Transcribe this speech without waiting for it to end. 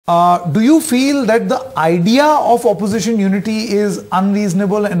Do you feel that the idea of opposition unity is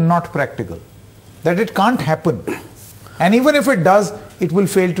unreasonable and not practical? That it can't happen? And even if it does, it will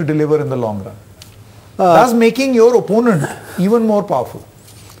fail to deliver in the long run? Thus making your opponent even more powerful?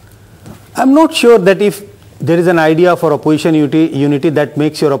 I'm not sure that if there is an idea for opposition unity that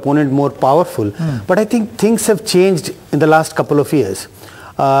makes your opponent more powerful. But I think things have changed in the last couple of years.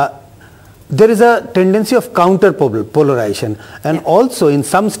 There is a tendency of counter polarization, and also in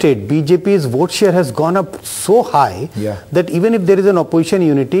some state BJP's vote share has gone up so high that even if there is an opposition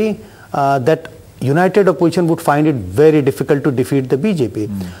unity, that united opposition would find it very difficult to defeat the BJP.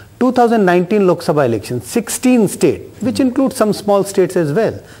 2019 Lok Sabha election, 16 states, which includes some small states as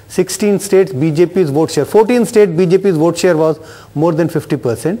well. 16 states BJP's vote share, 14 states BJP's vote share was more than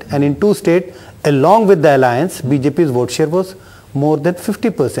 50%, and in 2 states along with the alliance BJP's vote share was more than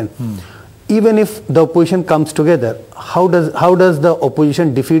 50%. Even if the opposition comes together, how does the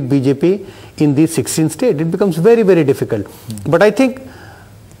opposition defeat BJP in these 16 states? It becomes very, very difficult. But I think,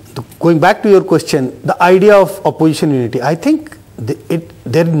 going back to your question, the idea of opposition unity, I think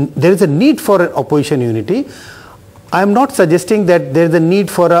there is a need for an opposition unity. I am not suggesting that there is a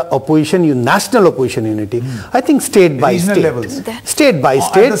need for a national opposition unity. I think state by regional state, levels, state by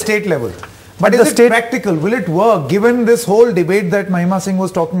state, at the state level. But is it practical? Will it work given this whole debate that Mahima Singh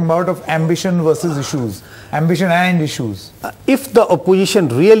was talking about of ambition versus issues, ambition and issues? If the opposition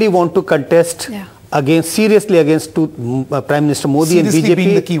really want to contest seriously against Prime Minister Modi and BJP, seriously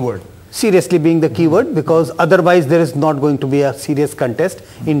being the key word. Seriously being the key word, because otherwise there is not going to be a serious contest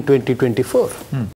in 2024.